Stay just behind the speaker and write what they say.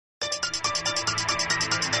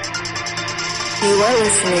You are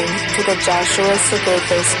listening to the Joshua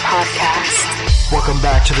Sigafus Podcast. Welcome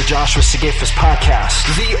back to the Joshua Sigafus Podcast,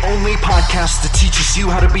 the only podcast that teaches you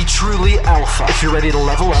how to be truly alpha. If you're ready to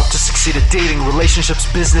level up to succeed at dating,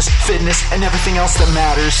 relationships, business, fitness, and everything else that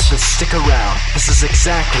matters, then stick around. This is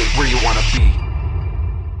exactly where you want to be.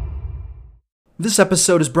 This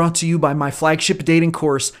episode is brought to you by my flagship dating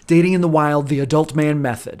course, Dating in the Wild, The Adult Man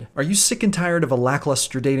Method. Are you sick and tired of a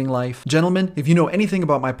lackluster dating life? Gentlemen, if you know anything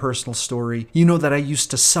about my personal story, you know that I used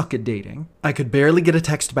to suck at dating. I could barely get a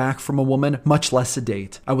text back from a woman, much less a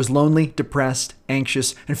date. I was lonely, depressed,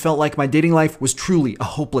 anxious, and felt like my dating life was truly a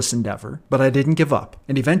hopeless endeavor. But I didn't give up,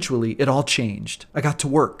 and eventually it all changed. I got to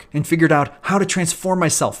work and figured out how to transform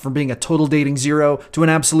myself from being a total dating zero to an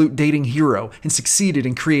absolute dating hero, and succeeded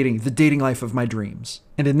in creating the dating life of my dreams.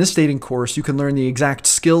 And in this dating course, you can learn the exact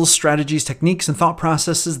skills, strategies, techniques, and thought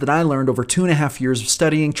processes that I learned over 2.5 years of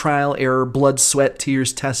studying, trial, error, blood, sweat,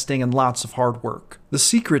 tears, testing, and lots of hard work. The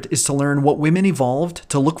secret is to learn what women evolved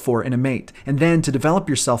to look for in a mate, and then to develop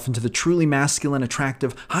yourself into the truly masculine,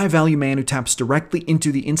 attractive, high-value man who taps directly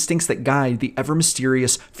into the instincts that guide the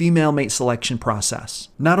ever-mysterious female mate selection process.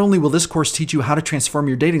 Not only will this course teach you how to transform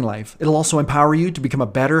your dating life, it'll also empower you to become a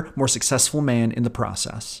better, more successful man in the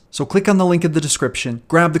process. So click on the link in the description,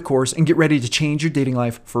 grab the course, and get ready to change your dating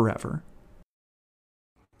life forever.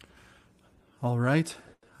 All right,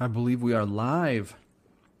 I believe we are live.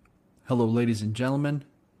 Hello, ladies and gentlemen.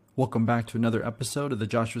 Welcome back to another episode of the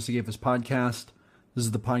Joshua Sigafus Podcast. This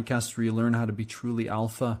is the podcast where you learn how to be truly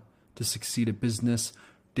alpha, to succeed at business,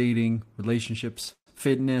 dating, relationships,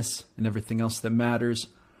 fitness, and everything else that matters.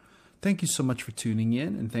 Thank you so much for tuning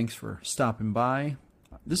in, and thanks for stopping by.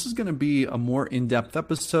 This is going to be a more in-depth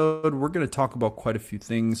episode. We're going to talk about quite a few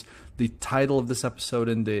things. The title of this episode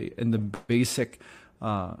and the basic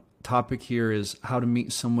topic here is how to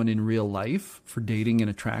meet someone in real life for dating and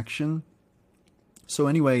attraction. So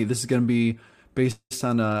anyway, this is going to be based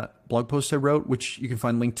on a blog post I wrote, which you can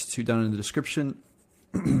find linked to down in the description.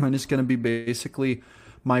 And it's going to be basically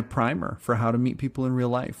my primer for how to meet people in real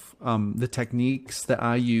life. The techniques that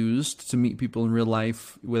I used to meet people in real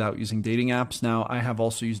life without using dating apps. Now, I have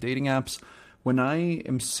also used dating apps. When I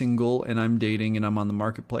am single and I'm dating and I'm on the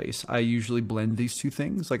marketplace, I usually blend these two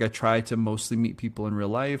things. Like I try to mostly meet people in real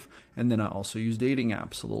life, and then I also use dating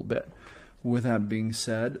apps a little bit. With that being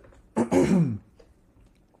said, dating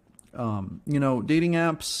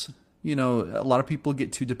apps, a lot of people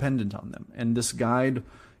get too dependent on them. And this guide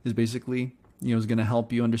is basically, is going to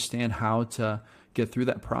help you understand how to get through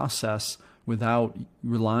that process without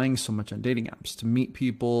relying so much on dating apps, to meet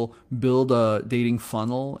people, build a dating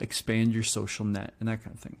funnel, expand your social net, and that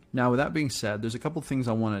kind of thing. Now, with that being said, there's a couple things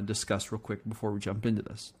I want to discuss real quick before we jump into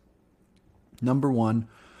this. Number one,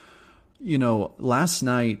 last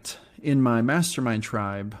night in my mastermind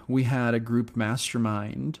tribe, we had a group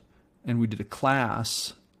mastermind, and we did a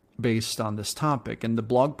class based on this topic, and the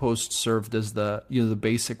blog post served as the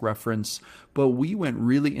basic reference, but we went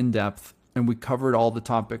really in depth and we covered all the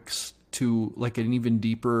topics to like an even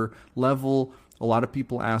deeper level. A lot of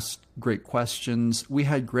people asked great questions. We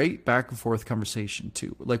had great back and forth conversation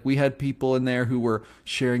too. Like we had people in there who were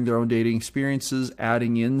sharing their own dating experiences,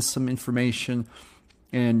 adding in some information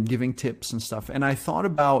and giving tips and stuff. And I thought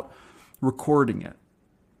about recording it.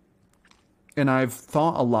 And I've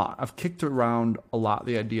thought a lot. I've kicked around a lot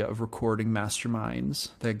the idea of recording masterminds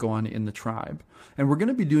that go on in the tribe. And we're going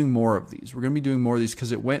to be doing more of these. We're going to be doing more of these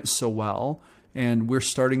because it went so well. And we're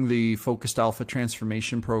starting the Focused Alpha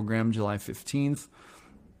Transformation Program July 15th.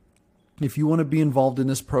 If you want to be involved in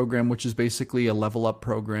this program, which is basically a level up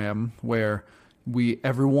program where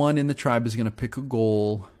everyone in the tribe is going to pick a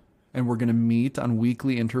goal and we're going to meet on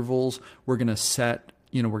weekly intervals. We're going to set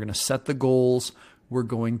the goals. We're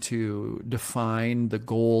going to define the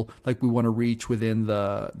goal like we want to reach within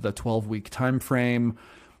the 12-week time frame.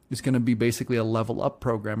 It's going to be basically a level up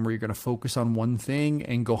program where you're going to focus on one thing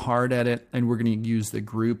and go hard at it. And we're going to use the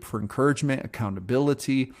group for encouragement,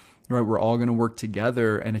 accountability, right? We're all going to work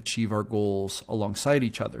together and achieve our goals alongside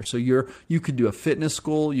each other. So you could do a fitness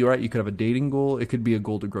goal. You could have a dating goal. It could be a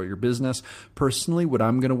goal to grow your business. Personally, what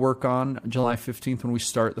I'm going to work on July 15th when we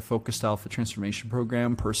start the Focused Alpha Transformation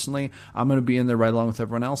Program, personally, I'm going to be in there right along with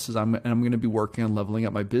everyone else. I'm going to be working on leveling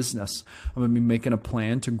up my business. I'm going to be making a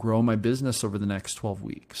plan to grow my business over the next 12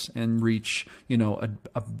 weeks and reach, a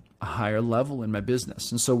higher level in my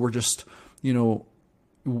business. And so we're just,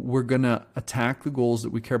 we're going to attack the goals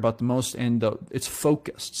that we care about the most, and it's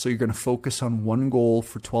focused. So you're going to focus on one goal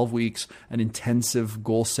for 12 weeks, an intensive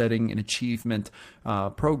goal setting and achievement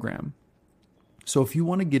program. So if you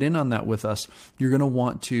want to get in on that with us, you're going to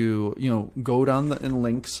want to, go down in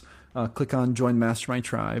links, click on Join Mastermind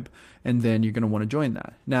Tribe, and then you're going to want to join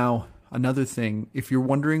that. Now, another thing, if you're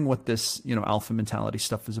wondering what this, alpha mentality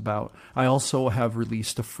stuff is about, I also have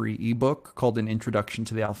released a free ebook called An Introduction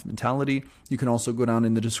to the Alpha Mentality. You can also go down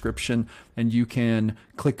in the description and you can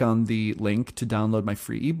click on the link to download my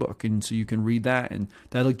free ebook. And so you can read that, and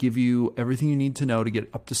that'll give you everything you need to know to get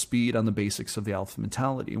up to speed on the basics of the alpha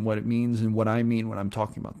mentality and what it means and what I mean when I'm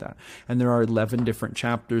talking about that. And there are 11 different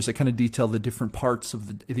chapters that kind of detail the different parts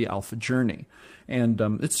of the alpha journey. And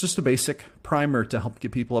it's just a basic primer to help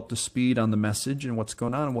get people up to speed on the message and what's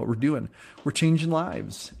going on and what we're doing. We're changing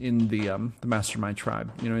lives in the Mastermind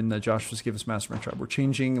Tribe, in the Joshua Sakafis Mastermind Tribe. We're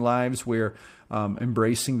changing lives. We're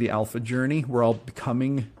embracing the alpha journey. We're all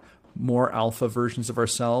becoming more alpha versions of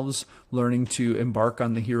ourselves, learning to embark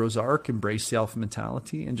on the hero's arc, embrace the alpha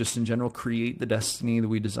mentality, and just in general create the destiny that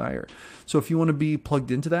we desire. So if you want to be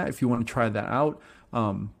plugged into that, if you want to try that out,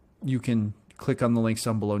 you can click on the links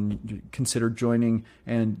down below and consider joining.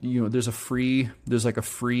 And there's a free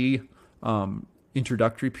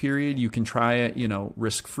introductory period. You can try it,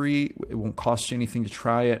 risk free. It won't cost you anything to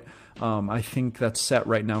try it. I think that's set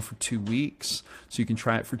right now for 2 weeks. So you can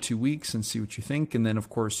try it for 2 weeks and see what you think. And then of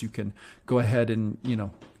course you can go ahead and,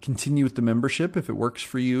 continue with the membership if it works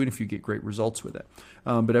for you and if you get great results with it.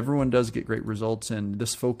 But everyone does get great results, and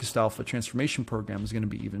this focused alpha transformation program is going to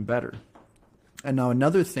be even better. And now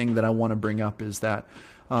another thing that I want to bring up is that,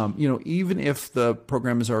 even if the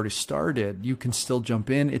program has already started, you can still jump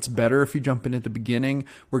in. It's better if you jump in at the beginning.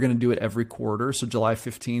 We're going to do it every quarter. So July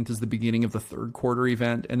 15th is the beginning of the third quarter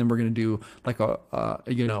event. And then we're going to do like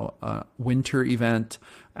a winter event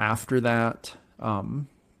after that.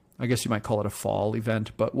 I guess you might call it a fall event,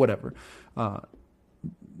 but whatever.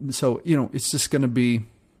 So, it's just going to be,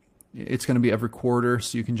 every quarter,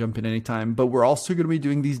 so you can jump in anytime. But we're also going to be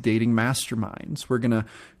doing these dating masterminds. We're going to,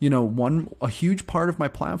 a huge part of my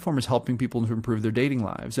platform is helping people to improve their dating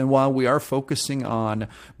lives. And while we are focusing on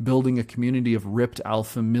building a community of ripped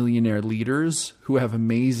alpha millionaire leaders who have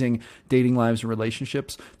amazing dating lives and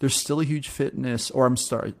relationships, there's still a huge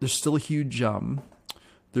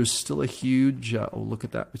there's still a huge, oh, look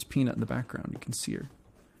at that. It's Peanut in the background. You can see her.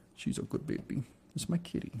 She's a good baby. It's my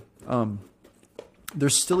kitty.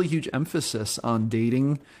 There's still a huge emphasis on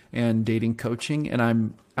dating and dating coaching, and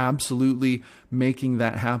I'm absolutely making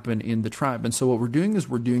that happen in the tribe. And so what we're doing is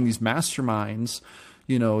we're doing these masterminds.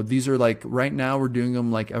 These are like, right now we're doing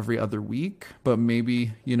them like every other week, but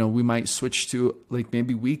maybe, we might switch to like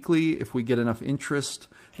maybe weekly if we get enough interest,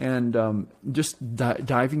 and just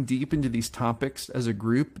diving deep into these topics as a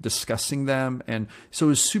group, discussing them. And so it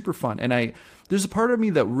was super fun. And there's a part of me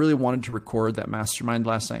that really wanted to record that mastermind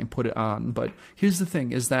last night and put it on. But here's the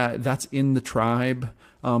thing, is that that's in the tribe.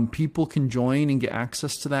 People can join and get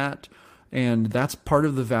access to that. And that's part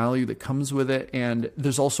of the value that comes with it. And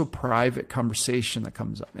there's also private conversation that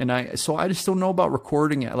comes up. And I just don't know about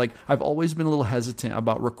recording it. Like, I've always been a little hesitant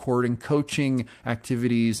about recording coaching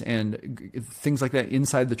activities and things like that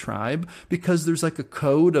inside the tribe, because there's like a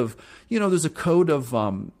code of, there's a code of,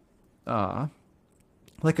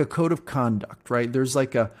 like a code of conduct, right? There's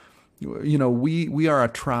like we are a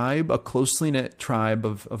tribe, a closely knit tribe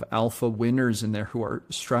of alpha winners in there who are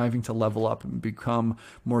striving to level up and become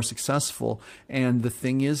more successful. And the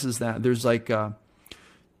thing is that there's like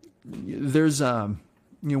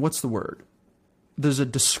what's the word? There's a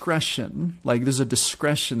discretion,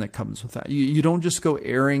 that comes with that. You don't just go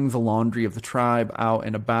airing the laundry of the tribe out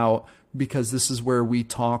and about, because this is where we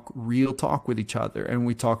talk real talk with each other, and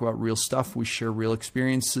we talk about real stuff. We share real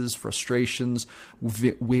experiences, frustrations,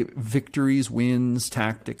 victories, wins,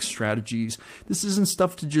 tactics, strategies. This isn't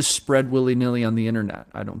stuff to just spread willy-nilly on the internet,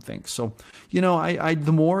 I don't think. So,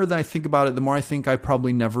 the more that I think about it, the more I think I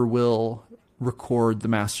probably never will record the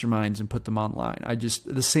masterminds and put them online.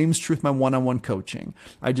 The same is true with my one-on-one coaching.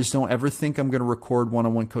 I just don't ever think I'm going to record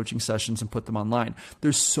one-on-one coaching sessions and put them online.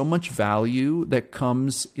 There's so much value that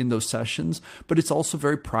comes in those sessions, but it's also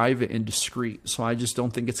very private and discreet. So I just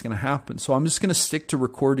don't think it's going to happen. So I'm just going to stick to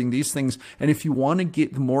recording these things. And if you want to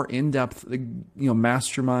get the more in-depth,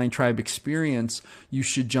 mastermind tribe experience, you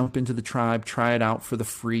should jump into the tribe, try it out for the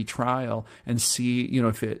free trial, and see,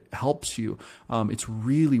 if it helps you. It's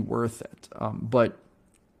really worth it. But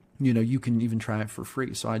you can even try it for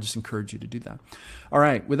free. So I just encourage you to do that. All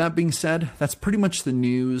right. With that being said, that's pretty much the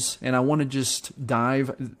news. And I want to just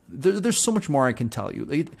dive. There's so much more I can tell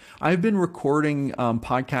you. I've been recording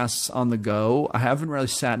podcasts on the go. I haven't really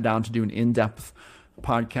sat down to do an in-depth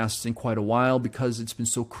podcast in quite a while because it's been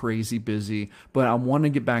so crazy busy, but I want to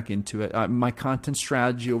get back into it. My content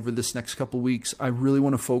strategy over this next couple of weeks, I really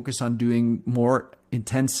want to focus on doing more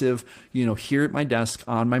intensive, here at my desk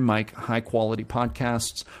on my mic, high quality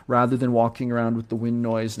podcasts, rather than walking around with the wind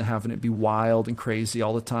noise and having it be wild and crazy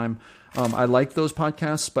all the time. I like those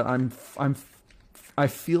podcasts, but I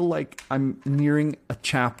feel like I'm nearing a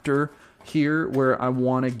chapter here where I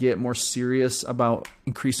want to get more serious about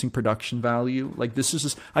increasing production value. Like this is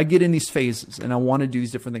just, I get in these phases and I want to do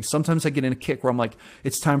these different things. Sometimes I get in a kick where I'm like,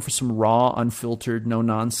 it's time for some raw, unfiltered, no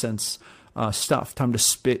nonsense stuff. Time to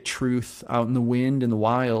spit truth out in the wind, in the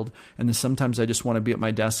wild. And then sometimes I just want to be at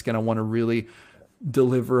my desk and I want to really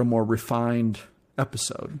deliver a more refined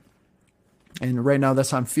episode. And right now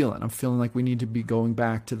that's how I'm feeling. I'm feeling like we need to be going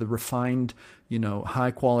back to the refined,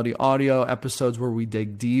 high quality audio episodes where we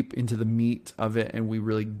dig deep into the meat of it and we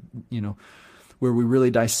really, where we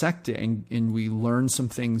really dissect it and we learn some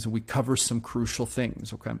things and we cover some crucial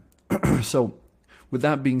things. Okay. So with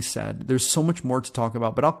that being said, there's so much more to talk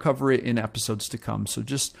about, but I'll cover it in episodes to come. So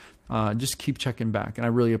just keep checking back. And I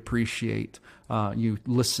really appreciate you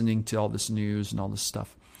listening to all this news and all this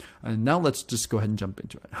stuff. And now let's just go ahead and jump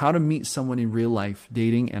into it. How to meet someone in real life,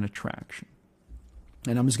 dating and attraction.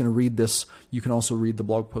 And I'm just going to read this. You can also read the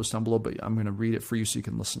blog post down below, but I'm going to read it for you so you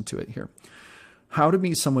can listen to it here. How to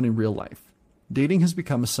meet someone in real life. Dating has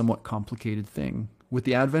become a somewhat complicated thing. With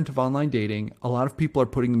the advent of online dating, a lot of people are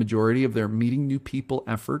putting the majority of their meeting new people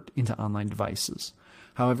effort into online devices.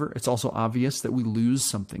 However, it's also obvious that we lose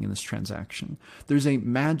something in this transaction. There's a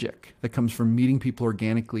magic that comes from meeting people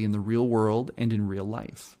organically in the real world and in real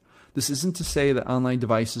life. This isn't to say that online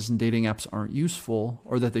devices and dating apps aren't useful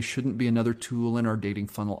or that they shouldn't be another tool in our dating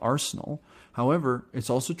funnel arsenal. However, it's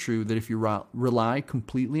also true that if you rely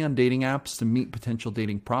completely on dating apps to meet potential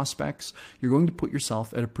dating prospects, you're going to put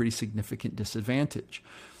yourself at a pretty significant disadvantage.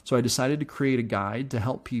 So I decided to create a guide to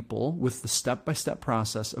help people with the step-by-step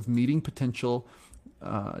process of meeting potential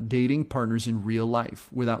dating partners in real life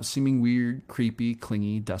without seeming weird, creepy,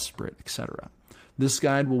 clingy, desperate, etc. This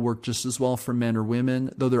guide will work just as well for men or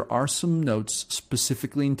women, though there are some notes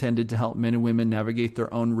specifically intended to help men and women navigate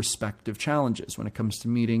their own respective challenges when it comes to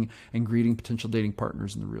meeting and greeting potential dating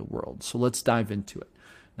partners in the real world. So let's dive into it.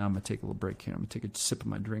 Now I'm going to take a little break here. I'm going to take a sip of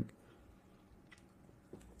my drink.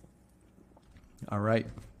 All right.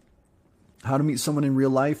 How to meet someone in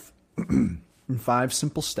real life in 5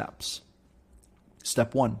 simple steps.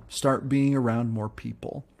 Step 1, start being around more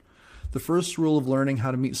people. The first rule of learning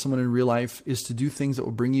how to meet someone in real life is to do things that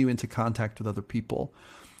will bring you into contact with other people.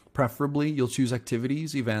 Preferably, you'll choose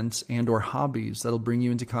activities, events, and or hobbies that'll bring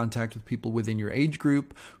you into contact with people within your age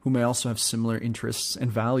group who may also have similar interests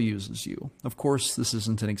and values as you. Of course, this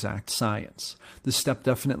isn't an exact science. This step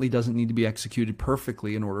definitely doesn't need to be executed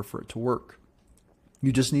perfectly in order for it to work.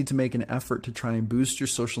 You just need to make an effort to try and boost your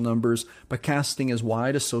social numbers by casting as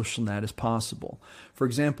wide a social net as possible. For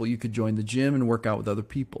example, you could join the gym and work out with other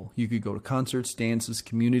people. You could go to concerts, dances,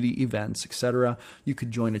 community events, etc. You could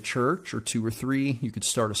join a church or 2 or 3. You could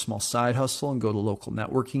start a small side hustle and go to local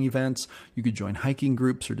networking events. You could join hiking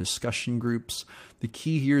groups or discussion groups. The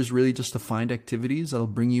key here is really just to find activities that'll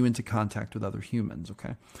bring you into contact with other humans,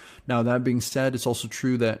 okay? Now, that being said, it's also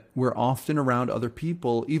true that we're often around other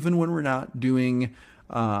people, even when we're not doing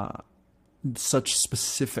such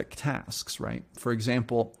specific tasks, right? For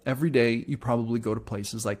example, every day you probably go to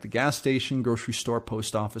places like the gas station, grocery store,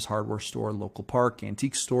 post office, hardware store, local park,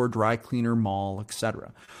 antique store, dry cleaner, mall,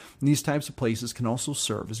 etc. These types of places can also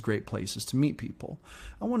serve as great places to meet people.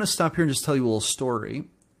 I want to stop here and just tell you a little story.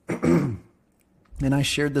 And I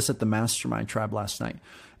shared this at the Mastermind Tribe last night.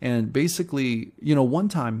 And basically, one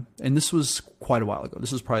time, and this was quite a while ago,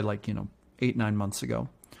 this was probably like, 8-9 months ago,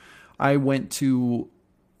 I went to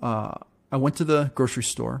the grocery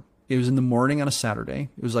store. It was in the morning on a Saturday.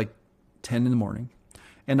 It was like 10 in the morning.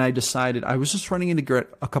 And I decided I was just running in to get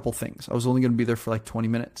a couple things. I was only going to be there for like 20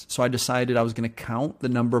 minutes. So I decided I was going to count the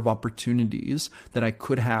number of opportunities that I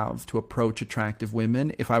could have to approach attractive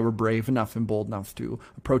women if I were brave enough and bold enough to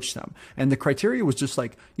approach them. And the criteria was just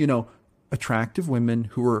like, attractive women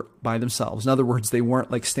who were by themselves. In other words, they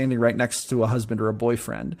weren't like standing right next to a husband or a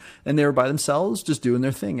boyfriend, and they were by themselves just doing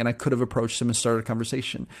their thing. And I could have approached them and started a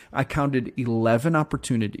conversation. I counted 11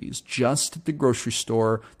 opportunities just at the grocery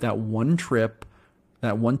store, that one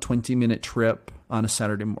 20-minute trip on a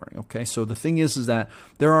Saturday morning. Okay. So the thing is that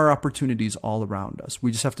there are opportunities all around us.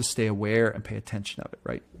 We just have to stay aware and pay attention of it,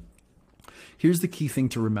 right? Here's the key thing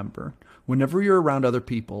to remember. Whenever you're around other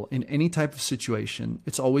people in any type of situation,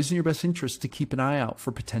 it's always in your best interest to keep an eye out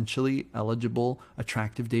for potentially eligible,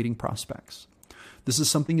 attractive dating prospects. This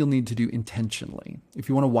is something you'll need to do intentionally. If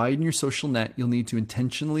you want to widen your social net, you'll need to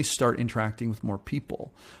intentionally start interacting with more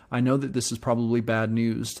people. I know that this is probably bad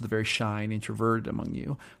news to the very shy and introverted among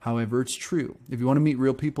you. However, it's true. If you want to meet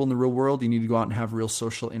real people in the real world, you need to go out and have real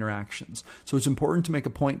social interactions. So it's important to make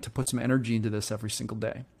a point to put some energy into this every single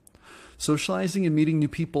day. Socializing and meeting new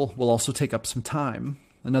people will also take up some time.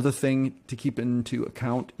 Another thing to keep into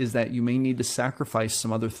account is that you may need to sacrifice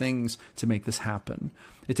some other things to make this happen.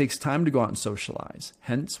 It takes time to go out and socialize,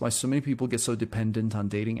 hence why so many people get so dependent on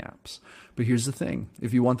dating apps. But here's the thing.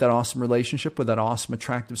 If you want that awesome relationship with that awesome,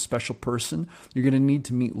 attractive, special person, you're going to need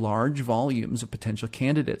to meet large volumes of potential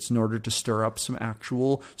candidates in order to stir up some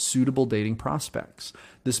actual suitable dating prospects.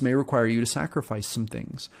 This may require you to sacrifice some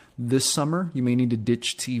things. This summer, you may need to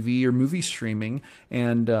ditch TV or movie streaming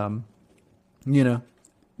and,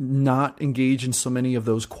 not engage in so many of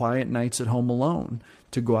those quiet nights at home alone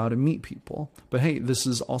to go out and meet people. But hey, this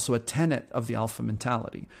is also a tenet of the alpha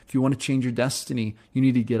mentality. If you want to change your destiny, you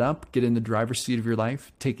need to get up, get in the driver's seat of your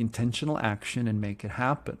life, take intentional action, and make it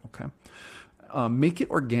happen, okay? Make it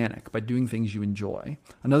organic by doing things you enjoy.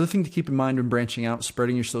 Another thing to keep in mind when branching out,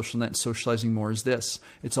 spreading your social net, and socializing more is this.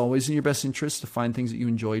 It's always in your best interest to find things that you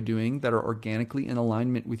enjoy doing that are organically in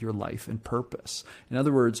alignment with your life and purpose. In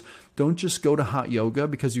other words, don't just go to hot yoga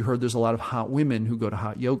because you heard there's a lot of hot women who go to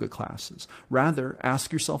hot yoga classes. Rather,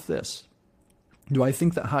 ask yourself this. Do I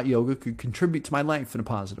think that hot yoga could contribute to my life in a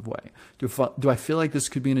positive way? Do I feel like this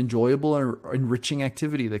could be an enjoyable or enriching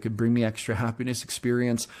activity that could bring me extra happiness,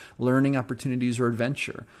 experience, learning opportunities, or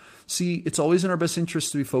adventure? See, it's always in our best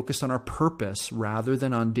interest to be focused on our purpose rather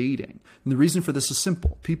than on dating. And the reason for this is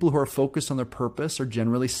simple. People who are focused on their purpose are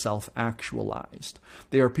generally self-actualized.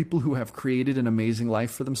 They are people who have created an amazing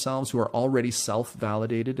life for themselves, who are already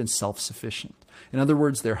self-validated and self-sufficient. In other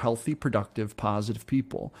words, they're healthy, productive, positive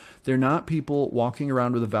people. They're not people walking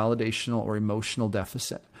around with a validational or emotional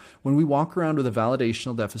deficit. When we walk around with a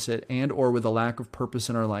validational deficit and or with a lack of purpose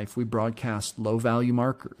in our life, we broadcast low-value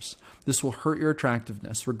markers. This will hurt your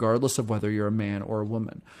attractiveness regardless of whether you're a man or a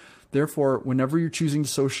woman. Therefore, whenever you're choosing to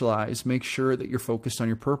socialize, make sure that you're focused on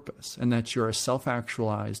your purpose and that you're a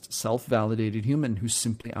self-actualized, self-validated human who's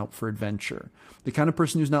simply out for adventure. The kind of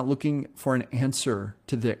person who's not looking for an answer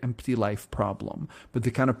to their empty life problem, but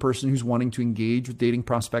the kind of person who's wanting to engage with dating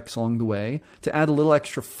prospects along the way to add a little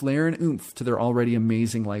extra flair and oomph to their already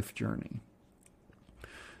amazing life journey.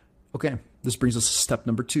 Okay, this brings us to step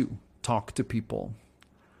number 2, talk to people.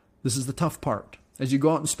 This is the tough part. As you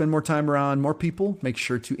go out and spend more time around more people, make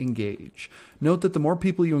sure to engage. Note that the more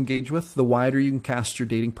people you engage with, the wider you can cast your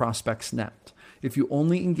dating prospects net. If you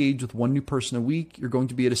only engage with one new person a week, you're going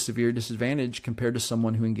to be at a severe disadvantage compared to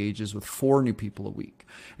someone who engages with 4 new people a week.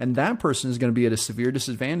 And that person is going to be at a severe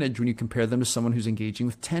disadvantage when you compare them to someone who's engaging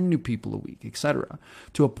with 10 new people a week, etc.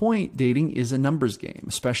 To a point, dating is a numbers game,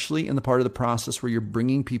 especially in the part of the process where you're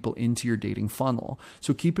bringing people into your dating funnel.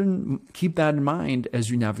 So keep that in mind as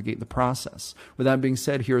you navigate the process. With that being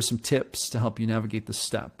said, here are some tips to help you navigate this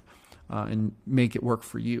step and make it work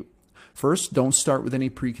for you. First, don't start with any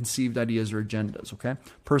preconceived ideas or agendas, okay?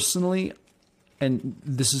 Personally, and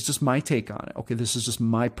this is just my take on it, okay? This is just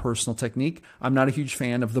my personal technique. I'm not a huge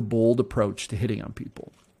fan of the bold approach to hitting on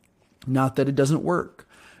people. Not that it doesn't work.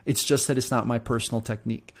 It's just that it's not my personal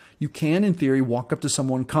technique. You can, in theory, walk up to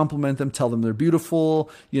someone, compliment them, tell them they're beautiful,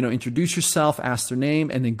 introduce yourself, ask their name,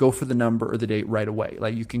 and then go for the number or the date right away.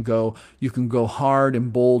 Like you can go hard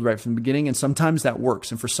and bold right from the beginning, and sometimes that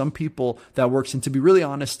works. And for some people, that works. And to be really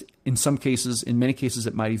honest, in many cases,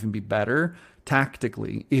 it might even be better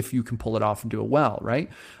tactically if you can pull it off and do it well, right?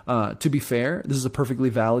 To be fair, this is a perfectly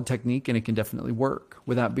valid technique, and it can definitely work.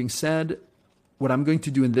 With that being said, what I'm going to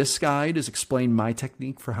do in this guide is explain my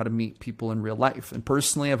technique for how to meet people in real life. And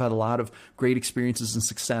personally, I've had a lot of great experiences and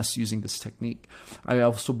success using this technique. I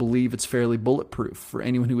also believe it's fairly bulletproof for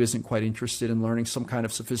anyone who isn't quite interested in learning some kind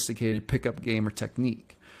of sophisticated pickup game or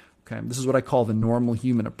technique. Okay, this is what I call the normal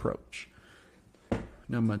human approach.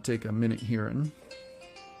 Now I'm going to take a minute here and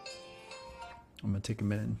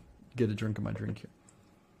get a drink of my drink here.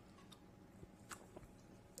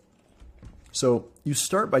 So you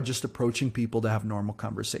start by just approaching people to have normal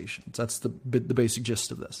conversations. That's the basic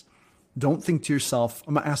gist of this. Don't think to yourself,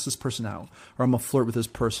 I'm going to ask this person out, or I'm going to flirt with this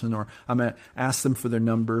person, or I'm going to ask them for their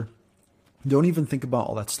number. Don't even think about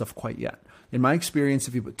all that stuff quite yet. In my experience,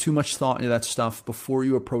 if you put too much thought into that stuff before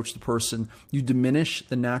you approach the person, you diminish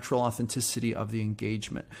the natural authenticity of the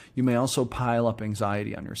engagement. You may also pile up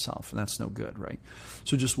anxiety on yourself, and that's no good, right?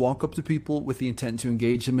 So just walk up to people with the intent to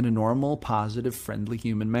engage them in a normal, positive, friendly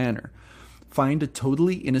human manner. Find a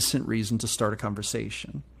totally innocent reason to start a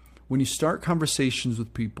conversation. When you start conversations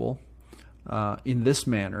with people, in this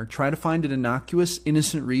manner, try to find an innocuous,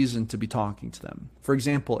 innocent reason to be talking to them. For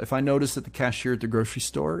example, if I notice that the cashier at the grocery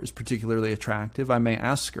store is particularly attractive, I may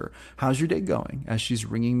ask her, "How's your day going?" as she's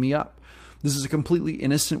ringing me up. This is a completely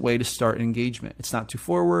innocent way to start an engagement. It's not too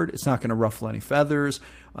forward. It's not going to ruffle any feathers.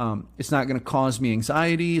 It's not going to cause me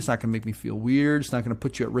anxiety. It's not going to make me feel weird. It's not going to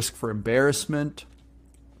put you at risk for embarrassment.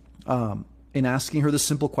 In asking her this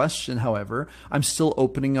simple question, however, I'm still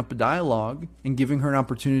opening up a dialogue and giving her an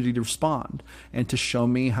opportunity to respond and to show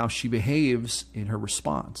me how she behaves in her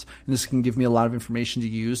response. And this can give me a lot of information to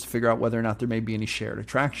use to figure out whether or not there may be any shared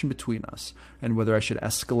attraction between us and whether I should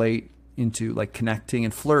escalate into like connecting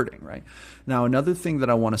and flirting, right? Now, another thing that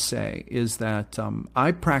I want to say is that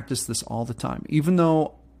I practice this all the time, even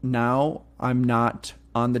though now I'm not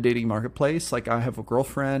on the dating marketplace. Like, I have a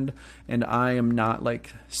girlfriend and I am not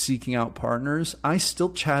like seeking out partners. I still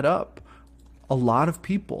chat up a lot of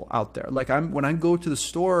people out there. Like, when I go to the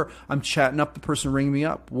store, I'm chatting up the person ringing me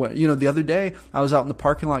up. The other day I was out in the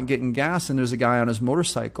parking lot getting gas and there's a guy on his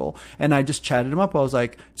motorcycle and I just chatted him up. I was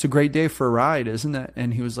like, "It's a great day for a ride, isn't it?"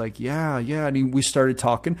 And he was like, yeah. And we started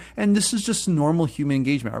talking, and this is just normal human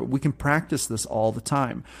engagement. We can practice this all the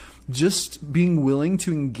time. Just being willing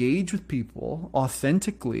to engage with people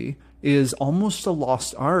authentically is almost a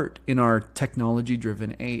lost art in our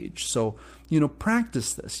technology-driven age. So,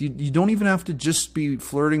 practice this. You don't even have to just be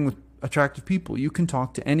flirting with attractive people. You can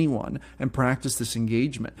talk to anyone and practice this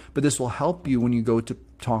engagement. But this will help you when you go to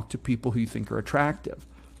talk to people who you think are attractive.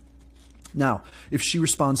 Now, if she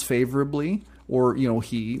responds favorably, or,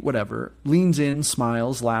 he, whatever, leans in,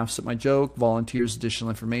 smiles, laughs at my joke, volunteers additional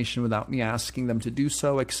information without me asking them to do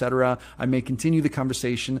so, etc., I may continue the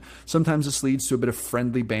conversation. Sometimes this leads to a bit of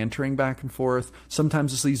friendly bantering back and forth.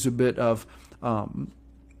 Sometimes this leads to a bit of,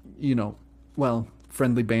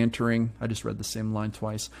 friendly bantering. I just read the same line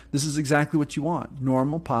twice. This is exactly what you want.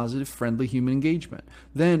 Normal, positive, friendly human engagement.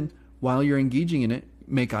 Then, while you're engaging in it,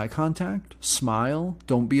 make eye contact, smile.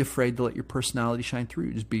 Don't be afraid to let your personality shine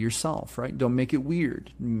through. Just be yourself, right? Don't make it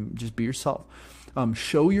weird. Just be yourself.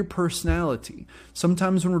 Show your personality.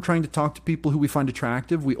 Sometimes when we're trying to talk to people who we find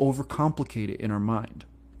attractive, we overcomplicate it in our mind.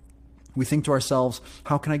 We think to ourselves,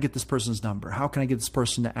 how can I get this person's number? How can I get this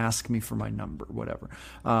person to ask me for my number? Whatever.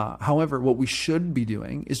 However, what we should be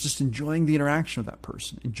doing is just enjoying the interaction with that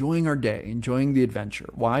person, enjoying our day, enjoying the adventure.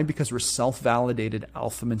 Why? Because we're self-validated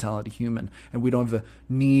alpha mentality human, and we don't have a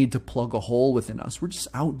need to plug a hole within us. We're just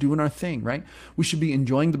out doing our thing, right? We should be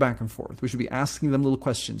enjoying the back and forth. We should be asking them little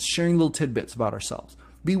questions, sharing little tidbits about ourselves.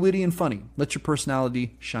 Be witty and funny. Let your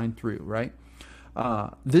personality shine through, right?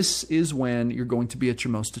 This is when you're going to be at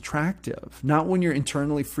your most attractive. Not when you're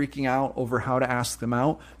internally freaking out over how to ask them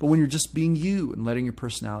out, but when you're just being you and letting your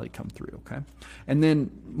personality come through, okay? And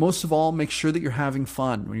then, most of all, make sure that you're having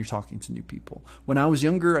fun when you're talking to new people. When I was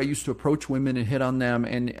younger, I used to approach women and hit on them,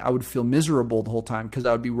 and I would feel miserable the whole time because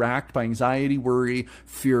I would be racked by anxiety, worry,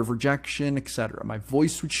 fear of rejection, etc. My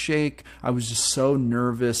voice would shake. I was just so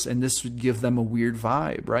nervous, and this would give them a weird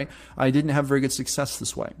vibe, right? I didn't have very good success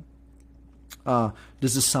this way.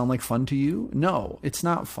 Does this sound like fun to you? No, it's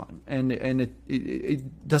not fun. And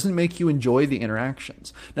it doesn't make you enjoy the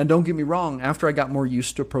interactions. Now, don't get me wrong. After I got more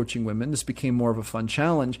used to approaching women, this became more of a fun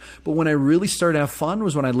challenge. But when I really started to have fun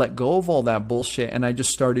was when I let go of all that bullshit and I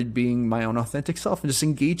just started being my own authentic self and just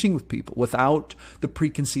engaging with people without the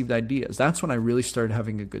preconceived ideas. That's when I really started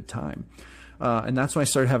having a good time. And that's when I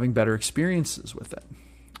started having better experiences with it.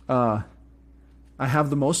 I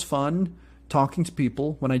have the most fun talking to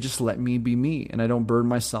people when I just let me be me and I don't burden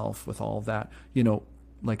myself with all of that,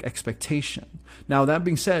 like expectation. Now, that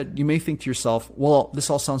being said, you may think to yourself, well, this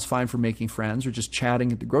all sounds fine for making friends or just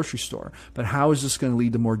chatting at the grocery store, but how is this going to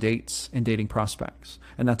lead to more dates and dating prospects?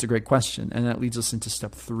 And that's a great question. And that leads us into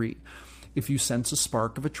step 3. If you sense a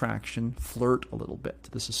spark of attraction, flirt a little bit.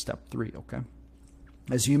 This is step 3, okay?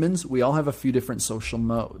 As humans, we all have a few different social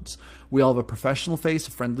modes. We all have a professional face,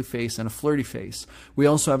 a friendly face, and a flirty face. We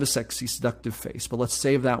also have a sexy, seductive face, but let's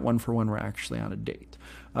save that one for when we're actually on a date.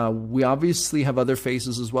 We obviously have other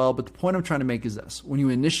faces as well, but the point I'm trying to make is this. When you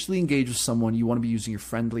initially engage with someone, you want to be using your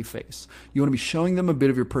friendly face. You want to be showing them a bit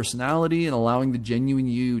of your personality and allowing the genuine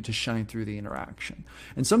you to shine through the interaction.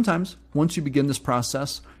 And sometimes, once you begin this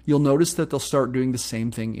process, you'll notice that they'll start doing the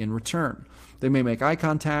same thing in return. They may make eye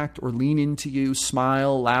contact or lean into you,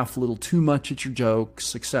 smile, laugh a little too much at your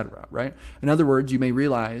jokes, etc., right? In other words, you may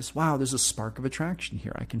realize, wow, there's a spark of attraction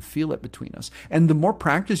here. I can feel it between us. And the more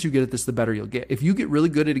practice you get at this, the better you'll get. If you get really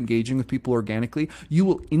good at engaging with people organically, you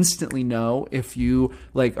will instantly know if you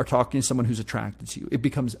are talking to someone who's attracted to you. It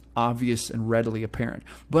becomes obvious and readily apparent.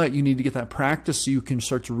 But you need to get that practice so you can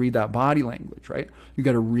start to read that body language, right? You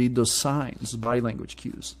got to read those signs, body language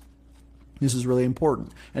cues. This is really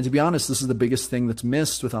important. And to be honest, this is the biggest thing that's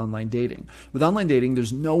missed with online dating. With online dating,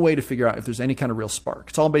 there's no way to figure out if there's any kind of real spark.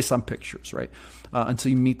 It's all based on pictures, right?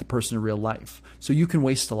 Until you meet the person in real life. So you can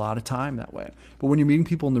waste a lot of time that way. But when you're meeting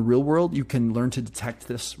people in the real world, you can learn to detect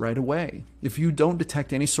this right away. If you don't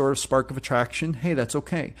detect any sort of spark of attraction, hey, that's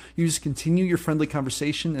okay. You just continue your friendly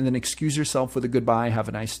conversation and then excuse yourself with a goodbye, have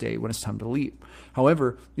a nice day when it's time to leave.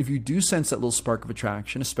 However, if you do sense that little spark of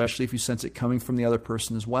attraction, especially if you sense it coming from the other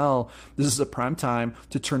person as well, this is a prime time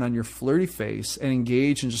to turn on your flirty face and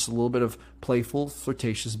engage in just a little bit of playful,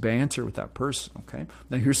 flirtatious banter with that person, okay?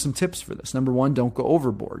 Now, here's some tips for this. Number one, don't go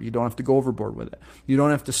overboard. You don't have to go overboard with it. You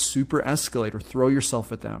don't have to super escalate or throw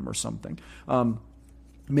yourself at them or something.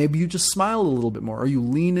 Maybe you just smile a little bit more, or you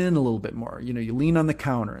lean in a little bit more. You lean on the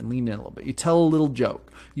counter and lean in a little bit. You tell a little joke.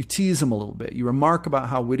 You tease them a little bit. You remark about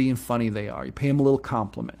how witty and funny they are. You pay them a little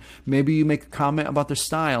compliment. Maybe you make a comment about their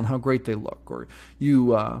style and how great they look. Or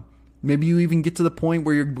maybe you even get to the point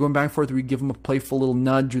where you're going back and forth where you give them a playful little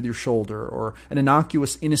nudge with your shoulder or an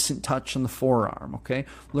innocuous, innocent touch on the forearm, okay?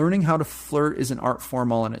 Learning how to flirt is an art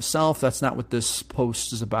form all in itself. That's not what this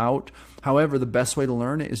post is about. However, the best way to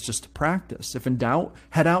learn it is just to practice. If in doubt,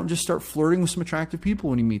 head out and just start flirting with some attractive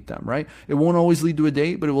people when you meet them, right? It won't always lead to a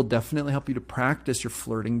date, but it will definitely help you to practice your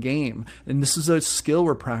flirting game. And this is a skill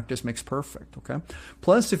where practice makes perfect, okay?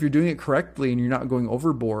 Plus, if you're doing it correctly and you're not going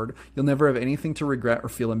overboard, you'll never have anything to regret or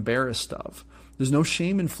feel embarrassed of. There's no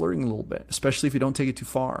shame in flirting a little bit, especially if you don't take it too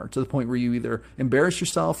far, to the point where you either embarrass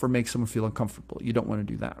yourself or make someone feel uncomfortable. You don't want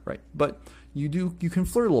to do that, right? But you can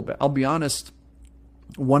flirt a little bit. I'll be honest.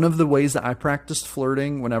 One of the ways that I practiced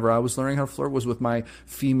flirting whenever I was learning how to flirt was with my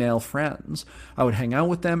female friends. I would hang out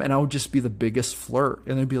with them and I would just be the biggest flirt.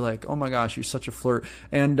 And they'd be like, oh my gosh, you're such a flirt.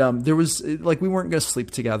 And there was like, we weren't going to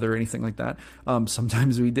sleep together or anything like that.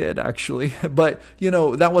 Sometimes we did actually, but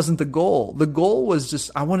that wasn't the goal. The goal was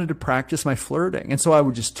just, I wanted to practice my flirting. And so I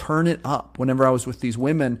would just turn it up whenever I was with these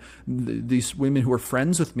women who were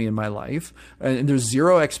friends with me in my life. And there's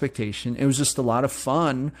zero expectation. It was just a lot of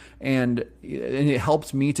fun and it helped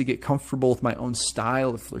me to get comfortable with my own style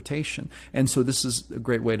of flirtation. And so this is a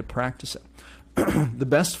great way to practice it. The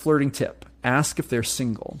best flirting tip, ask if they're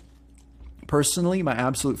single. Personally, my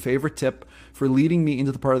absolute favorite tip for leading me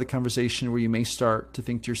into the part of the conversation where you may start to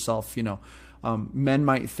think to yourself, men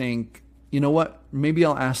might think, you know what, maybe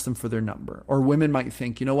I'll ask them for their number. Or women might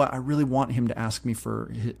think, you know what, I really want him to ask me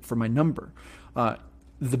for my number.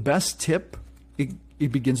 The best tip,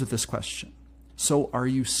 it begins with this question. So are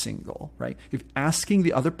you single, right? If asking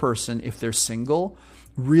the other person if they're single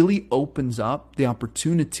really opens up the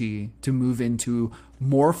opportunity to move into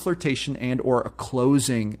more flirtation and or a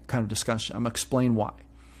closing kind of discussion. I'm going to explain why.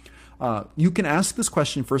 You can ask this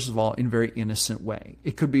question, first of all, in a very innocent way.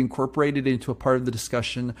 It could be incorporated into a part of the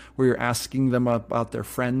discussion where you're asking them about their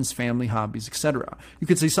friends, family, hobbies, etc. You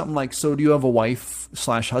could say something like, so do you have a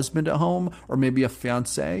wife/husband at home, or maybe a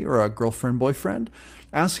fiance or a girlfriend, boyfriend?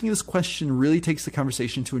 Asking this question really takes the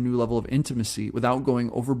conversation to a new level of intimacy without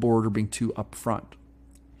going overboard or being too upfront.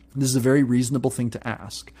 This is a very reasonable thing to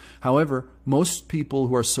ask. However, most people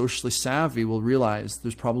who are socially savvy will realize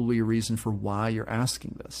there's probably a reason for why you're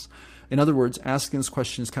asking this. In other words, asking this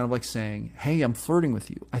question is kind of like saying, hey, I'm flirting with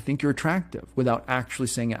you. I think you're attractive, without actually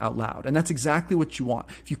saying it out loud. And that's exactly what you want.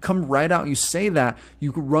 If you come right out and you say that,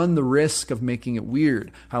 you could run the risk of making it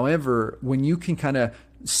weird. However, when you can kind of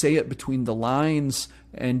say it between the lines,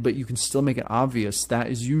 but you can still make it obvious, that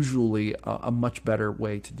is usually a much better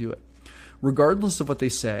way to do it. Regardless of what they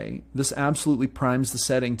say, this absolutely primes the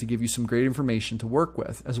setting to give you some great information to work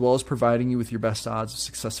with, as well as providing you with your best odds of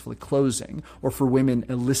successfully closing, or for women,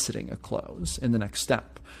 eliciting a close in the next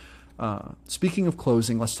step. Speaking of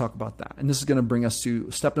closing, let's talk about that. And this is going to bring us to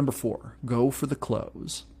step number 4, go for the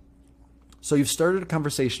close. So you've started a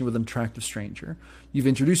conversation with an attractive stranger. You've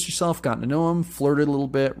introduced yourself, gotten to know him, flirted a little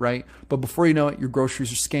bit, right? But before you know it, your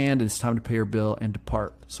groceries are scanned and it's time to pay your bill and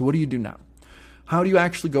depart. So what do you do now? How do you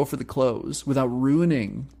actually go for the close without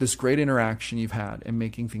ruining this great interaction you've had and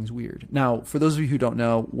making things weird? Now, for those of you who don't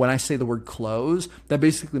know, when I say the word close, that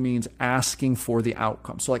basically means asking for the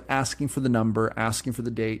outcome. So like asking for the number, asking for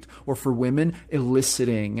the date, or for women,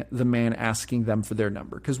 eliciting the man asking them for their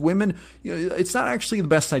number. Because women, it's not actually the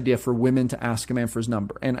best idea for women to ask a man for his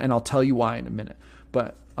number. And I'll tell you why in a minute.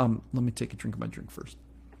 But let me take a drink of my drink first.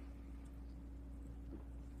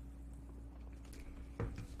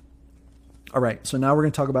 All right, so now we're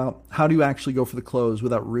going to talk about how do you actually go for the close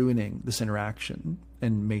without ruining this interaction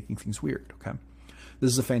and making things weird, okay?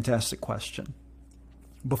 This is a fantastic question.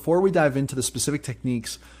 Before we dive into the specific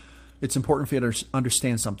techniques, it's important for you to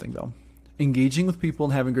understand something, though. Engaging with people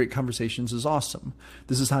and having great conversations is awesome.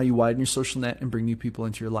 This is how you widen your social net and bring new people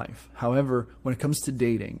into your life. However, when it comes to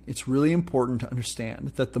dating, it's really important to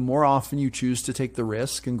understand that the more often you choose to take the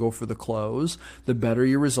risk and go for the close, the better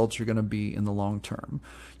your results are going to be in the long term.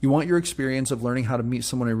 You want your experience of learning how to meet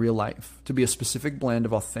someone in real life to be a specific blend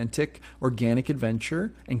of authentic, organic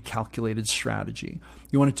adventure and calculated strategy.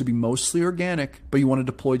 You want it to be mostly organic, but you want to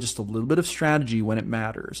deploy just a little bit of strategy when it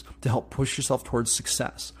matters to help push yourself towards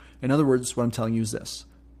success. In other words, what I'm telling you is this: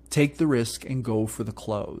 take the risk and go for the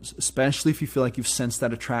close, especially if you feel like you've sensed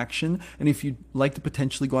that attraction and if you'd like to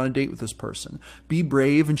potentially go on a date with this person. Be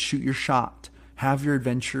brave and shoot your shot. Have your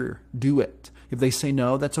adventure. Do it. If they say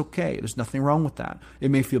no, that's okay. There's nothing wrong with that.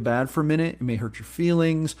 It may feel bad for a minute. It may hurt your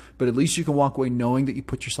feelings, but at least you can walk away knowing that you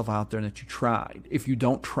put yourself out there and that you tried. If you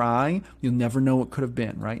don't try, you'll never know what could have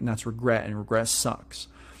been, right? And that's regret, and regret sucks.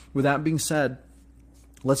 With that being said,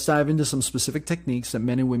 let's dive into some specific techniques that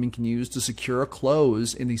men and women can use to secure a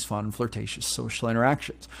close in these fun, flirtatious social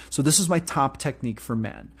interactions. So this is my top technique for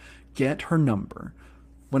men. Get her number.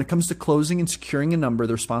 When it comes to closing and securing a number,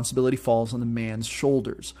 the responsibility falls on the man's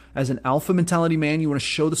shoulders. As an alpha mentality man, you want to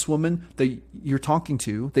show this woman that you're talking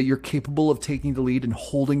to that you're capable of taking the lead and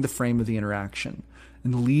holding the frame of the interaction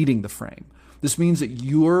and leading the frame. This means that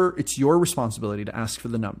it's your responsibility to ask for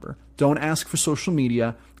the number. Don't ask for social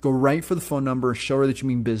media. Go right for the phone number and show her that you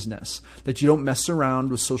mean business, that you don't mess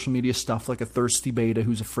around with social media stuff like a thirsty beta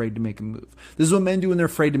who's afraid to make a move. This is what men do when they're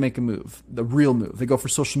afraid to make a move, the real move. They go for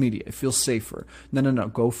social media. It feels safer. No.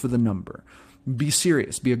 Go for the number. Be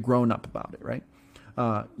serious. Be a grown-up about it, right?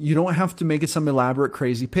 You don't have to make it some elaborate,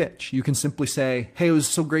 crazy pitch. You can simply say, hey, it was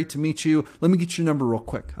so great to meet you. Let me get your number real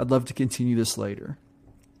quick. I'd love to continue this later.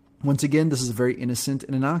 Once again, this is very innocent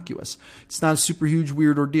and innocuous. It's not a super huge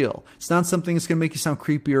weird ordeal. It's not something that's going to make you sound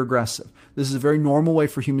creepy or aggressive. This is a very normal way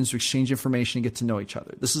for humans to exchange information and get to know each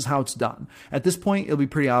other. This is how it's done. At this point, it'll be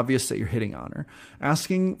pretty obvious that you're hitting on her.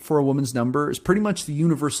 Asking for a woman's number is pretty much the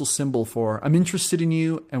universal symbol for I'm interested in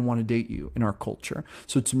you and want to date you in our culture.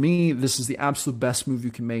 So to me, this is the absolute best move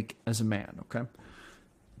you can make as a man, okay?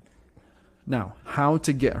 Now, how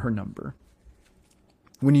to get her number.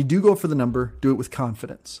 When you do go for the number, do it with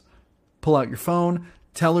confidence. Pull out your phone,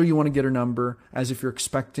 tell her you want to get her number as if you're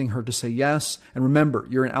expecting her to say yes. And remember,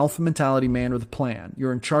 you're an alpha mentality man with a plan.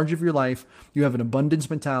 You're in charge of your life. You have an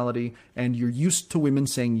abundance mentality, and you're used to women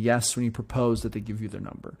saying yes when you propose that they give you their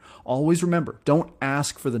number. Always remember, don't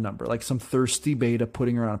ask for the number like some thirsty beta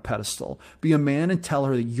putting her on a pedestal. Be a man and tell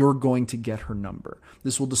her that you're going to get her number.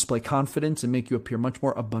 This will display confidence and make you appear much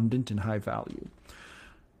more abundant and high value.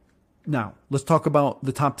 Now, let's talk about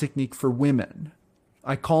the top technique for women.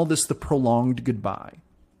 I call this the prolonged goodbye.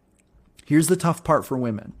 Here's the tough part for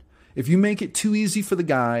women. If you make it too easy for the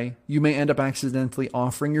guy, you may end up accidentally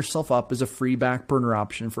offering yourself up as a free back burner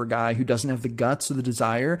option for a guy who doesn't have the guts or the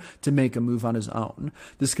desire to make a move on his own.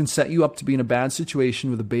 This can set you up to be in a bad situation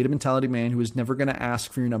with a beta mentality man who is never going to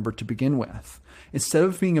ask for your number to begin with. Instead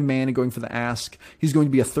of being a man and going for the ask, he's going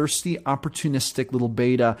to be a thirsty, opportunistic little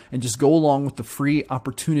beta and just go along with the free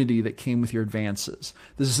opportunity that came with your advances.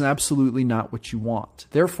 This is absolutely not what you want.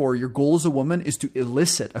 Therefore, your goal as a woman is to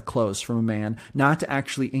elicit a close from a man, not to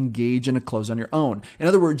actually engage in a close on your own. In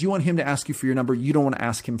other words, you want him to ask you for your number. You don't want to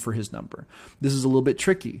ask him for his number. This is a little bit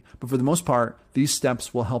tricky, but for the most part, these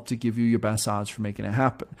steps will help to give you your best odds for making it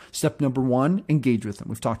happen. Step number 1, engage with him.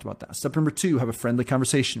 We've talked about that. Step number 2, have a friendly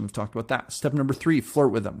conversation. We've talked about that. Step number 3,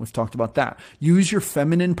 flirt with them. We've talked about that. Use your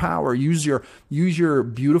feminine power. Use your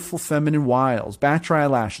beautiful feminine wiles. Bat your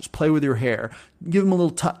eyelashes. Play with your hair. Give them a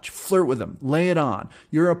little touch. Flirt with them. Lay it on.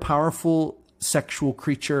 You're a powerful sexual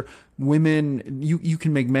creature. Women, you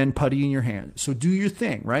can make men putty in your hand. So do your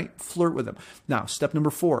thing, right? Flirt with them. Now, step number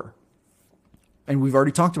 4. And we've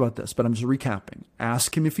already talked about this, but I'm just recapping.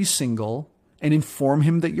 Ask him if he's single and inform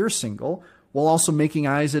him that you're single while also making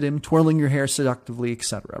eyes at him, twirling your hair seductively,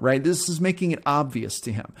 etc. Right? This is making it obvious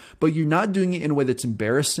to him. But you're not doing it in a way that's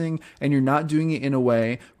embarrassing, and you're not doing it in a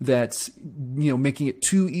way that's, making it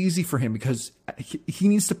too easy for him, because he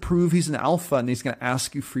needs to prove he's an alpha and he's going to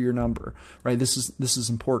ask you for your number. Right? This is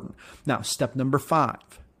important. Now, step number 5.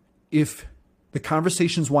 If the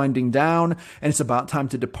conversation's winding down and it's about time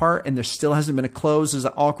to depart and there still hasn't been a close, there's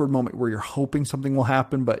an awkward moment where you're hoping something will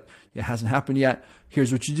happen, but it hasn't happened yet.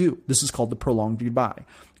 Here's what you do. This is called the prolonged goodbye.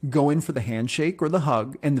 Go in for the handshake or the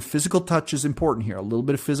hug, and the physical touch is important here. A little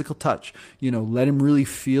bit of physical touch. Let him really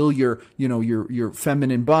feel your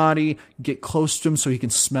feminine body. Get close to him so he can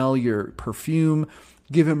smell your perfume.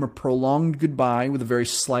 Give him a prolonged goodbye with a very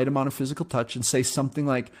slight amount of physical touch and say something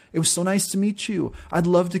like, "It was so nice to meet you. I'd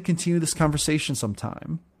love to continue this conversation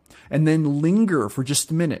sometime." and then linger for just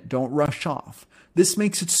a minute. Don't rush off. This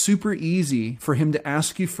makes it super easy for him to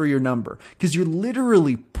ask you for your number because you're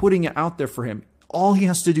literally putting it out there for him. All he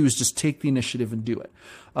has to do is just take the initiative and do it.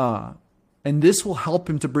 And this will help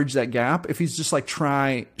him to bridge that gap if he's just like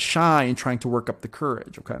shy and trying to work up the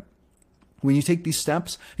courage, okay? When you take these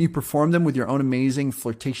steps and you perform them with your own amazing,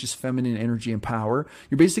 flirtatious, feminine energy and power,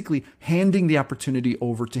 you're basically handing the opportunity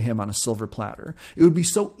over to him on a silver platter. It would be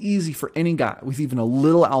so easy for any guy with even a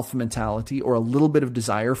little alpha mentality or a little bit of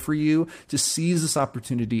desire for you to seize this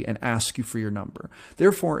opportunity and ask you for your number.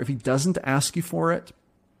 Therefore, if he doesn't ask you for it,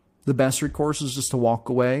 the best recourse is just to walk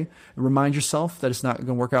away and remind yourself that it's not going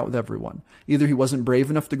to work out with everyone. Either he wasn't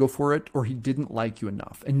brave enough to go for it or he didn't like you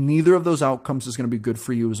enough. And neither of those outcomes is going to be good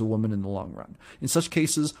for you as a woman in the long run. In such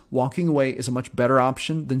cases, walking away is a much better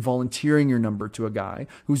option than volunteering your number to a guy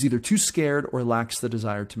who's either too scared or lacks the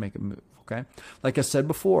desire to make a move. Okay? Like I said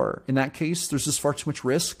before, in that case, there's just far too much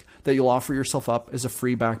risk that you'll offer yourself up as a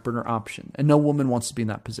free back burner option. And no woman wants to be in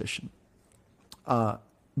that position.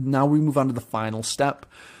 Now we move on to the final step.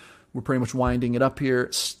 We're pretty much winding it up here.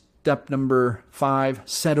 Step number 5,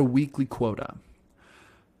 set a weekly quota.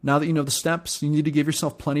 Now that you know the steps, you need to give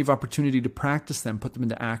yourself plenty of opportunity to practice them, put them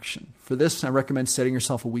into action. For this, I recommend setting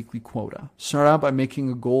yourself a weekly quota. Start out by making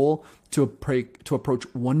a goal to approach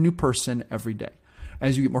one new person every day.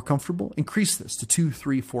 As you get more comfortable, increase this to 2,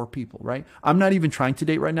 3, 4 people, right? I'm not even trying to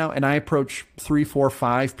date right now, and I approach 3, 4,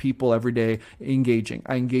 5 people every day engaging.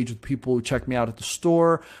 I engage with people who check me out at the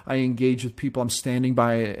store. I engage with people I'm standing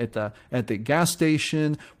by at the gas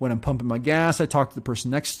station. When I'm pumping my gas, I talk to the person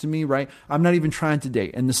next to me, right? I'm not even trying to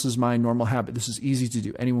date, and this is my normal habit. This is easy to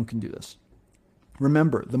do. Anyone can do this.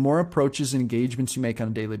 Remember, the more approaches and engagements you make on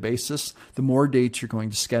a daily basis, the more dates you're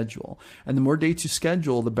going to schedule. And the more dates you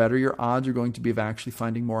schedule, the better your odds are going to be of actually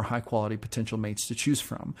finding more high-quality potential mates to choose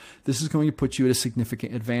from. This is going to put you at a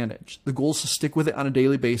significant advantage. The goal is to stick with it on a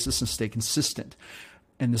daily basis and stay consistent.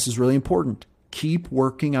 And this is really important. Keep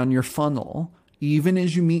working on your funnel, even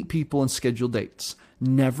as you meet people and schedule dates.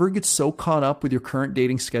 Never get so caught up with your current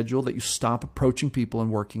dating schedule that you stop approaching people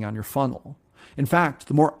and working on your funnel. In fact,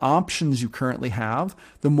 the more options you currently have,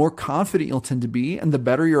 the more confident you'll tend to be and the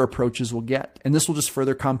better your approaches will get. And this will just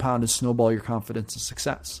further compound and snowball your confidence and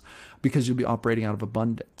success because you'll be operating out of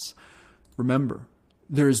abundance. Remember,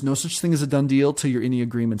 there is no such thing as a done deal till you're in the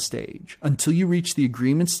agreement stage. Until you reach the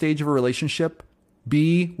agreement stage of a relationship,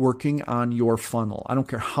 be working on your funnel. I don't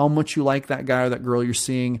care how much you like that guy or that girl you're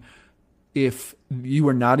seeing. If you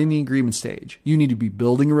are not in the agreement stage, you need to be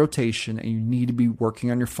building a rotation and you need to be working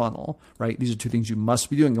on your funnel, right? These are 2 things you must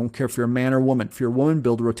be doing. I don't care if you're a man or a woman. If you're a woman,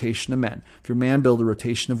 build a rotation of men. If you're a man, build a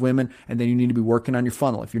rotation of women, and then you need to be working on your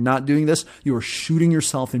funnel. If you're not doing this, you are shooting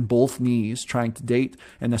yourself in both knees trying to date,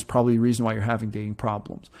 and that's probably the reason why you're having dating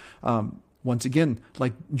problems. Once again,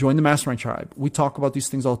 like join the mastermind tribe. We talk about these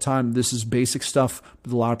things all the time. This is basic stuff,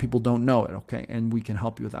 but a lot of people don't know it, okay? And we can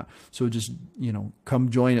help you with that. So just, come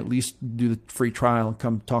join, at least do the free trial and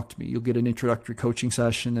come talk to me. You'll get an introductory coaching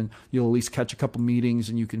session and you'll at least catch a couple meetings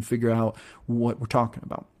and you can figure out what we're talking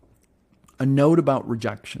about. A note about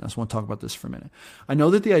rejection. I just want to talk about this for a minute. I know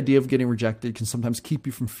that the idea of getting rejected can sometimes keep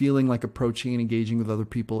you from feeling like approaching and engaging with other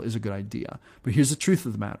people is a good idea. But here's the truth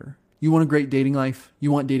of the matter. You want a great dating life.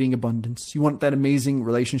 You want dating abundance. You want that amazing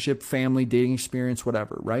relationship, family, dating experience,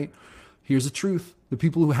 whatever, right? Here's the truth. The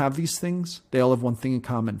people who have these things, they all have one thing in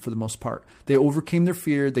common for the most part. They overcame their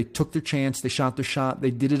fear. They took their chance. They shot their shot. They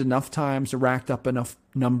did it enough times. They racked up enough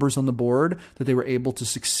numbers on the board that they were able to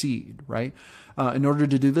succeed, right? In order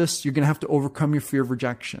to do this, you're going to have to overcome your fear of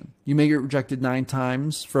rejection. You may get rejected 9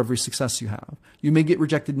 times for every success you have. You may get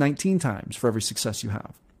rejected 19 times for every success you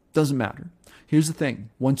have. Doesn't matter. Here's the thing.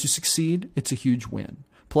 Once you succeed, it's a huge win.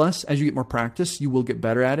 Plus, as you get more practice, you will get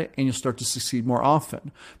better at it and you'll start to succeed more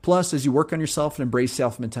often. Plus, as you work on yourself and embrace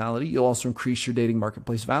self mentality, you'll also increase your dating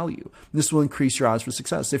marketplace value. This will increase your odds for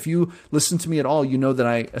success. If you listen to me at all, you know that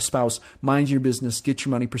I espouse mind your business, get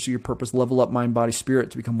your money, pursue your purpose, level up mind, body, spirit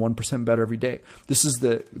to become 1% better every day. This is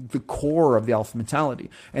the core of the alpha mentality.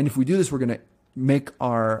 And if we do this, we're going to make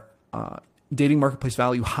our dating marketplace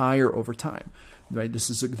value higher over time. Right? This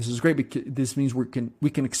is great because this means we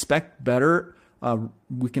can expect better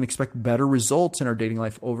results in our dating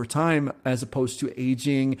life over time as opposed to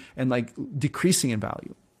aging and like decreasing in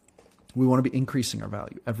value. We want to be increasing our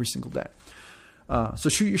value every single day. So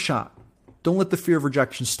shoot your shot. Don't let the fear of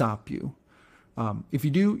rejection stop you. If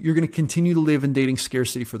you do, you're going to continue to live in dating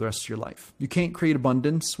scarcity for the rest of your life. You can't create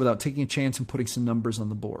abundance without taking a chance and putting some numbers on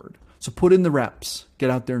the board. So put in the reps, get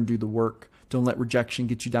out there and do the work. Don't let rejection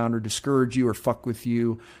get you down or discourage you or fuck with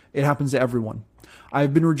you. It happens to everyone.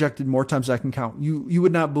 I've been rejected more times than I can count. You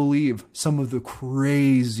would not believe some of the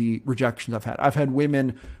crazy rejections I've had. I've had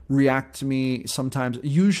women react to me sometimes,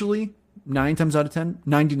 usually 9 times out of 10,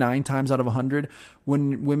 99 times out of 100.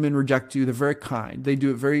 When women reject you, they're very kind. They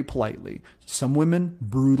do it very politely. Some women,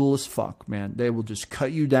 brutal as fuck, man. They will just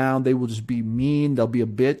cut you down. They will just be mean. They'll be a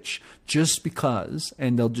bitch just because,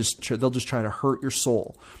 and they'll just try to hurt your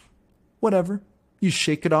soul. Whatever. You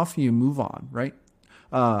shake it off and you move on, right?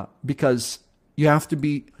 Because you have to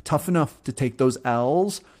be tough enough to take those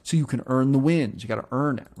L's so you can earn the wins. You got to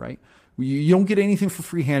earn it, right? You don't get anything for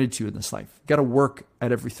free handed to you in this life. You got to work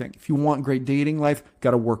at everything. If you want great dating life,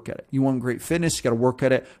 got to work at it. You want great fitness, you got to work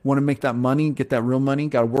at it. Want to make that money, get that real money,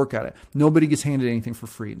 got to work at it. Nobody gets handed anything for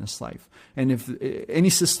free in this life. And if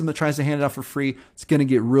any system that tries to hand it out for free, it's going to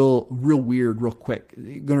get real weird real quick.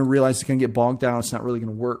 You're going to realize it's going to get bogged down. It's not really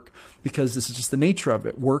going to work because this is just the nature of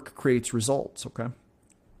it. Work creates results, okay?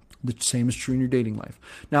 The same is true in your dating life.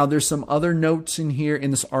 Now, there's some other notes in here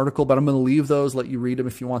in this article, but I'm going to leave those, let you read them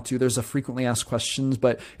if you want to. There's a frequently asked questions,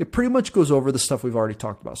 but it pretty much goes over the stuff we've already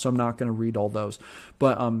talked about. So I'm not going to read all those.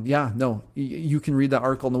 But you can read that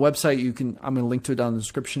article on the website. I'm going to link to it down in the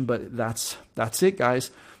description, but that's it,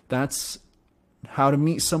 guys. That's how to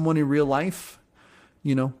meet someone in real life,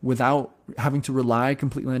 without having to rely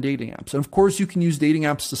completely on dating apps. And of course, you can use dating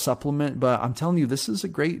apps to supplement, but I'm telling you, this is a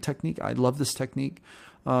great technique. I love this technique.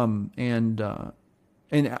 And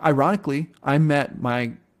ironically, I met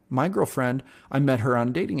my girlfriend, I met her on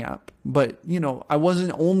a dating app, but I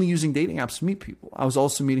wasn't only using dating apps to meet people. I was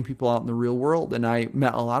also meeting people out in the real world, and I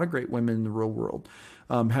met a lot of great women in the real world,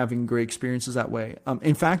 having great experiences that way.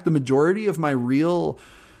 In fact, the majority of my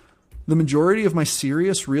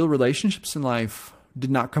serious real relationships in life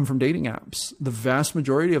did not come from dating apps. The vast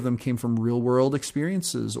majority of them came from real world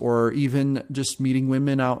experiences, or even just meeting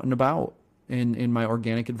women out and about. In my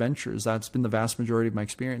organic adventures. That's been the vast majority of my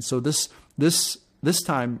experience. So this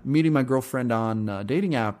time, meeting my girlfriend on a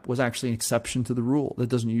dating app was actually an exception to the rule. That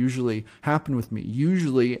doesn't usually happen with me.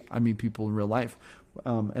 Usually, I meet people in real life,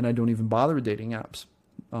 and I don't even bother with dating apps.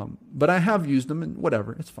 But I have used them, and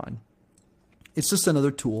whatever, it's fine. It's just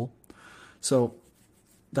another tool. So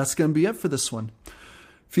that's going to be it for this one.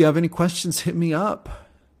 If you have any questions, hit me up.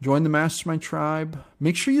 Join the Mastermind Tribe.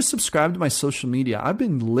 Make sure you subscribe to my social media. I've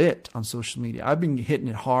been lit on social media. I've been hitting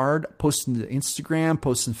it hard, posting to Instagram,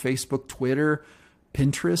 posting Facebook, Twitter,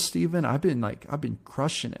 Pinterest even. I've been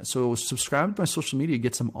crushing it. So subscribe to my social media,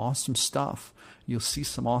 get some awesome stuff. You'll see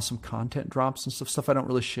some awesome content drops and stuff I don't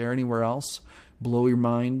really share anywhere else. Blow your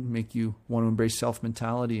mind, make you want to embrace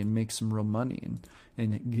self-mentality and make some real money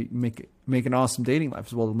and make an awesome dating life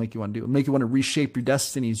as well. It'll make you want to do. It'll make you want to reshape your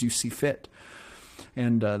destiny as you see fit.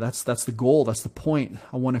 And that's the goal. That's the point.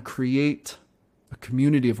 I want to create a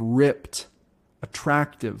community of ripped,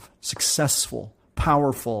 attractive, successful,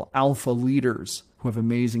 powerful alpha leaders who have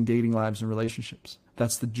amazing dating lives and relationships.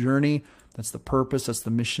 That's the journey. That's the purpose. That's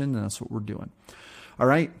the mission. And that's what we're doing. All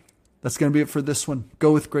right. That's going to be it for this one.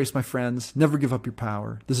 Go with grace, my friends. Never give up your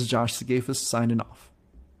power. This is Josh Sigafus signing off.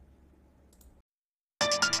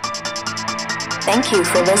 Thank you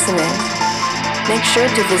for listening. Make sure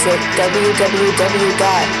to visit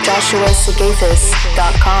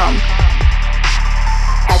www.joshuasigafus.com.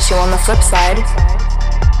 Catch you on the flip side.